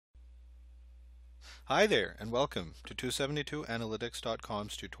Hi there, and welcome to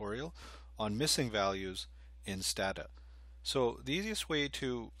 272analytics.com's tutorial on missing values in Stata. So the easiest way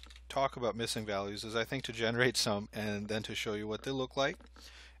to talk about missing values is, I think, to generate some and then to show you what they look like,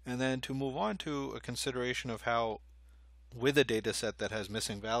 and then to move on to a consideration of how, with a data set that has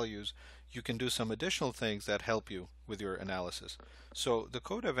missing values, you can do some additional things that help you with your analysis. So the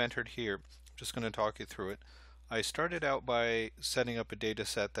code I've entered here, I'm just going to talk you through it. I started out by setting up a data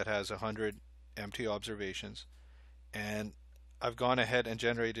set that has 100 empty observations, and I've gone ahead and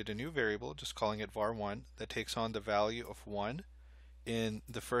generated a new variable, just calling it var1, that takes on the value of 1 in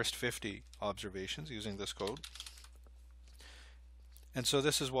the first 50 observations using this code. And so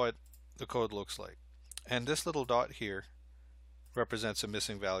this is what the code looks like. And this little dot here represents a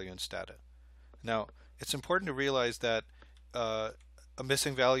missing value in Stata. Now, it's important to realize that a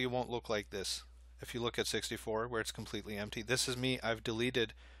missing value won't look like this. If you look at 64, where it's completely empty, this is me. I've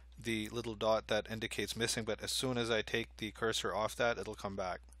deleted the little dot that indicates missing, but as soon as I take the cursor off that, it'll come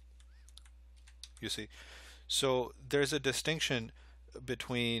back. You see? So there's a distinction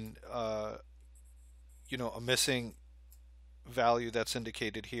between a missing value that's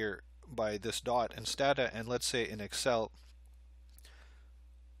indicated here by this dot in Stata, and let's say in Excel,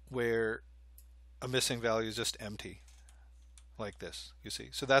 where a missing value is just empty, like this, you see.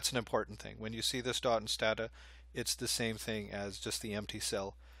 So that's an important thing. When you see this dot in Stata, it's the same thing as just the empty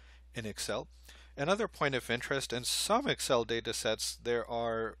cell in Excel. Another point of interest, in some Excel data sets, there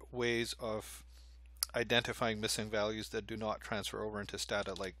are ways of identifying missing values that do not transfer over into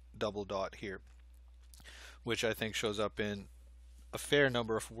Stata, like double dot here, which I think shows up in a fair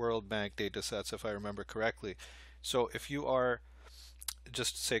number of World Bank data sets, if I remember correctly. So if you are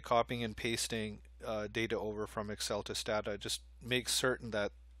just, say, copying and pasting data over from Excel to Stata, just make certain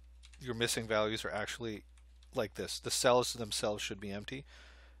that your missing values are actually like this. The cells themselves should be empty,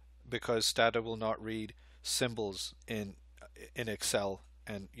 because Stata will not read symbols in Excel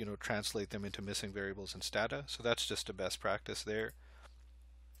and translate them into missing variables in Stata. So that's just a best practice there.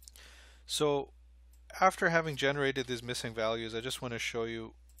 So after having generated these missing values, I just want to show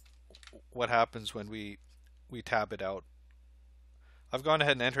you what happens when we tab it out. I've gone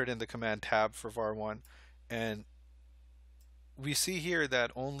ahead and entered in the command tab for var1, and we see here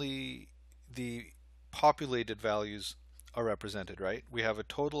that only the populated values are represented, right? We have a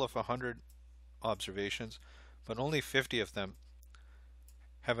total of 100 observations, but only 50 of them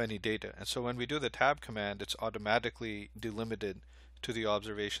have any data. And so when we do the tab command, it's automatically delimited to the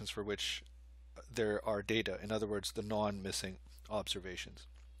observations for which there are data. In other words, the non-missing observations.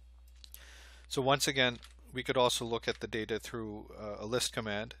 So once again, we could also look at the data through a list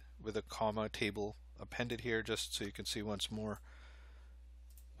command with a comma table appended here, just so you can see once more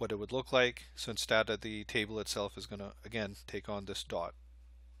what it would look like. So in Stata, the table itself is going to again take on this dot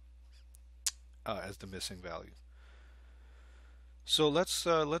as the missing value. So let's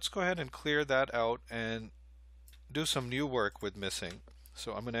go ahead and clear that out and do some new work with missing.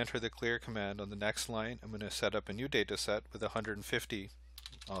 So I'm going to enter the clear command on the next line. I'm going to set up a new data set with 150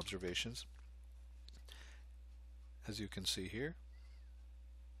 observations, as you can see here.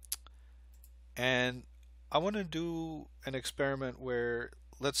 And I want to do an experiment where,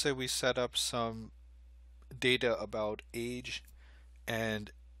 let's say, we set up some data about age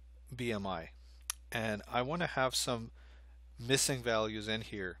and BMI, and I want to have some missing values in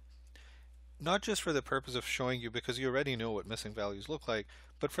here, not just for the purpose of showing you, because you already know what missing values look like,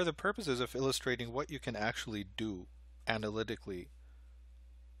 but for the purposes of illustrating what you can actually do analytically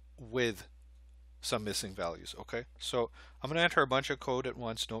with some missing values. Okay, so I'm going to enter a bunch of code at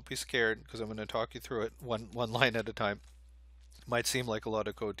once. Don't be scared, because I'm going to talk you through it one line at a time. Might seem like a lot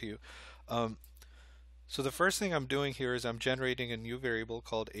of code to you. So the first thing I'm doing here is I'm generating a new variable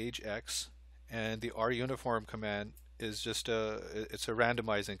called agex, and the runiform command is just it's a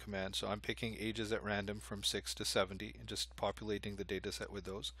randomizing command. So I'm picking ages at random from 6 to 70 and just populating the data set with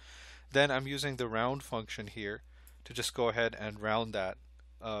those. Then I'm using the round function here to just go ahead and round that,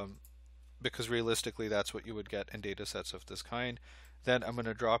 because realistically that's what you would get in data sets of this kind. Then I'm going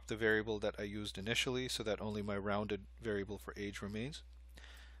to drop the variable that I used initially so that only my rounded variable for age remains.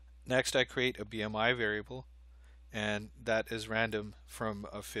 Next, I create a BMI variable, and that is random from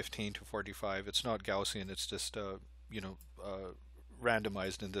 15 to 45. It's not Gaussian, it's just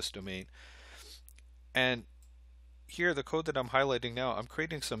randomized in this domain. And here, the code that I'm highlighting now, I'm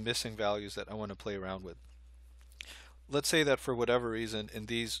creating some missing values that I want to play around with. Let's say that for whatever reason in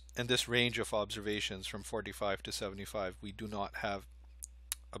this range of observations from 45 to 75, we do not have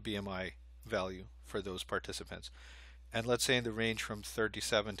a BMI value for those participants. And let's say in the range from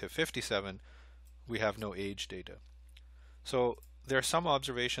 37 to 57, we have no age data. So there are some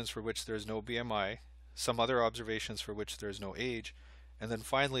observations for which there's no BMI, some other observations for which there is no age, and then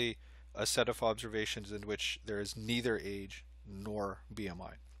finally a set of observations in which there is neither age nor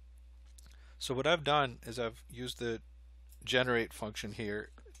BMI. So what I've done is I've used the generate function here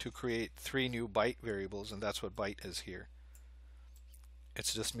to create 3 new byte variables, and that's what byte is here.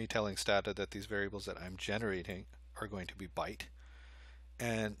 It's just me telling Stata that these variables that I'm generating are going to be byte.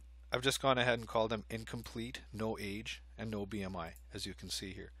 And I've just gone ahead and called them incomplete, no age, and no BMI, as you can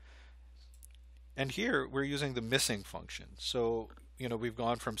see here. And here we're using the missing function. So, we've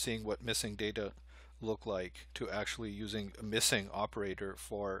gone from seeing what missing data look like to actually using a missing operator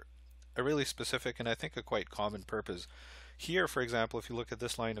for a really specific and I think a quite common purpose. Here, for example, if you look at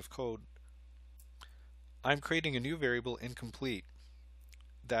this line of code, I'm creating a new variable incomplete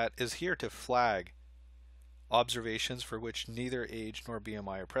that is here to flag observations for which neither age nor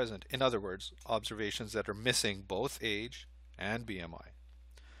BMI are present. In other words, observations that are missing both age and BMI.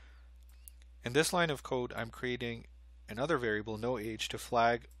 In this line of code, I'm creating another variable, noage, to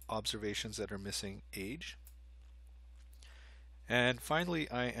flag observations that are missing age. And finally,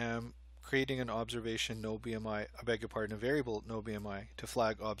 I am creating an observation no BMI, I beg your pardon, a variable no BMI to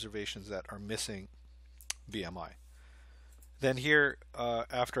flag observations that are missing BMI. Then here,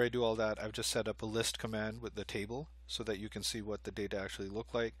 after I do all that, I've just set up a list command with the table so that you can see what the data actually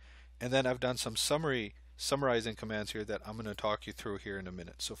look like. And then I've done some summarizing commands here that I'm going to talk you through here in a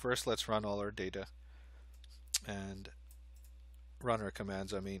minute. So first, let's run all our data and run our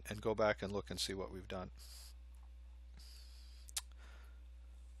commands, and go back and look and see what we've done.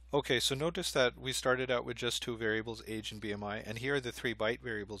 Okay, so notice that we started out with just 2 variables, age and BMI, and here are the 3 byte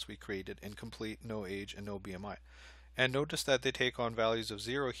variables we created, incomplete, no age, and no BMI. And notice that they take on values of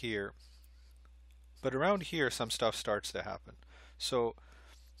 0 here, but around here some stuff starts to happen. So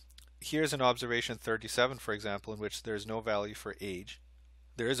here's an observation 37, for example, in which there's no value for age.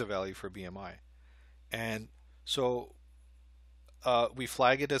 There is a value for BMI. And so we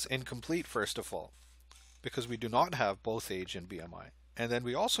flag it as incomplete first of all, because we do not have both age and BMI. And then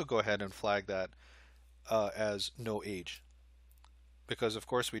we also go ahead and flag that as no age, because of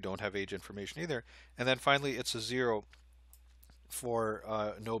course we don't have age information either. And then finally it's a 0 for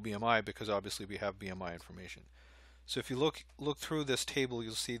no BMI, because obviously we have BMI information. So if you look through this table,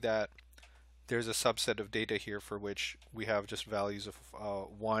 you'll see that there's a subset of data here for which we have just values of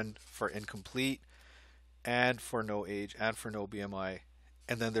 1 for incomplete, and for no age, and for no BMI.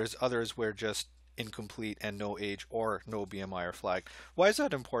 And then there's others where just incomplete and no age or no BMI are flagged. Why is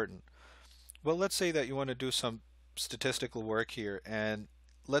that important? Well, let's say that you want to do some statistical work here, and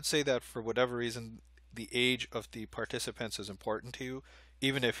let's say that for whatever reason the age of the participants is important to you,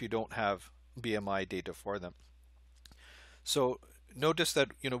 even if you don't have BMI data for them. So notice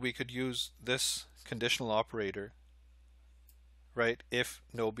that we could use this conditional operator, right, if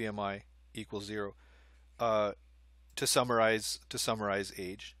no BMI equals 0, to summarize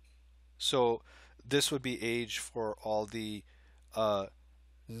age. So this would be age for all the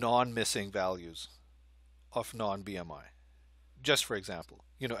non-missing values of non-BMI, just for example.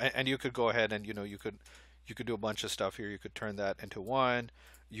 And you could go ahead and you could do a bunch of stuff here. You could turn that into 1.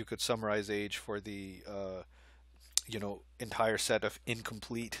 You could summarize age for the entire set of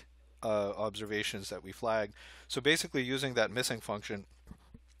incomplete observations that we flagged. So basically, using that missing function,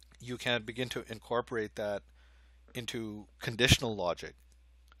 you can begin to incorporate that into conditional logic,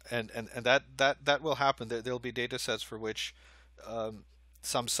 and that will happen. There'll be data sets for which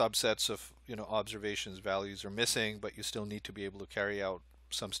some subsets of observations values are missing, but you still need to be able to carry out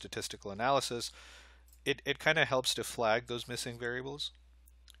some statistical analysis. It kind of helps to flag those missing variables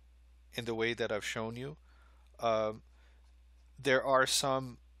in the way that I've shown you. There are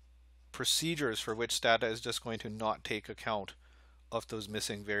some procedures for which Stata is just going to not take account of those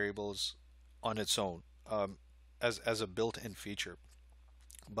missing variables on its own as a built-in feature.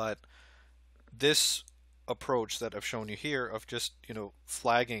 But this approach that I've shown you here of just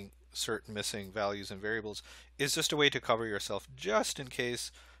flagging certain missing values and variables is just a way to cover yourself, just in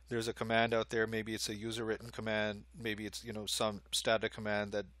case there's a command out there. Maybe it's a user written command, maybe it's some Stata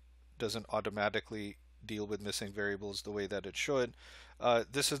command that doesn't automatically deal with missing variables the way that it should.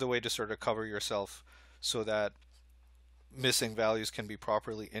 This is the way to sort of cover yourself so that missing values can be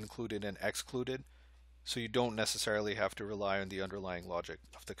properly included and excluded, so you don't necessarily have to rely on the underlying logic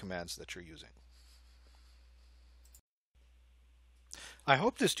of the commands that you're using. I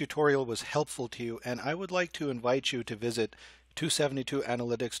hope this tutorial was helpful to you, and I would like to invite you to visit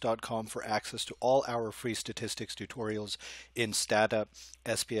 272analytics.com for access to all our free statistics tutorials in Stata,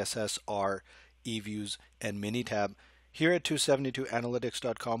 SPSS, R, eViews, and Minitab. Here at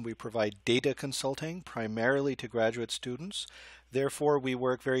 272analytics.com, we provide data consulting primarily to graduate students. Therefore, we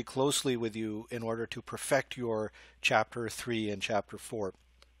work very closely with you in order to perfect your Chapter 3 and Chapter 4.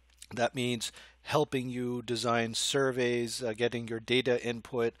 That means helping you design surveys, getting your data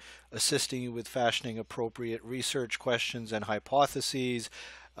input, assisting you with fashioning appropriate research questions and hypotheses,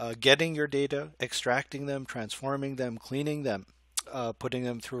 getting your data, extracting them, transforming them, cleaning them, putting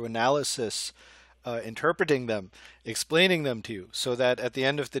them through analysis, interpreting them, explaining them to you, so that at the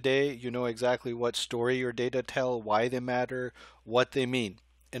end of the day, you know exactly what story your data tell, why they matter, what they mean,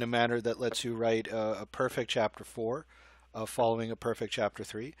 in a manner that lets you write a perfect chapter 4, following a perfect chapter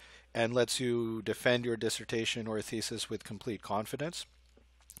 3, and lets you defend your dissertation or thesis with complete confidence.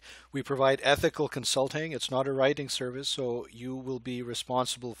 We provide ethical consulting. It's not a writing service, so you will be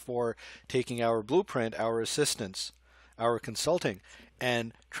responsible for taking our blueprint, our assistance, our consulting,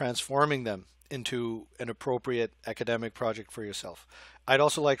 and transforming them into an appropriate academic project for yourself. I'd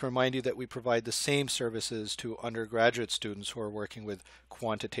also like to remind you that we provide the same services to undergraduate students who are working with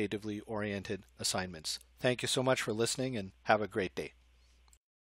quantitatively oriented assignments. Thank you so much for listening and have a great day.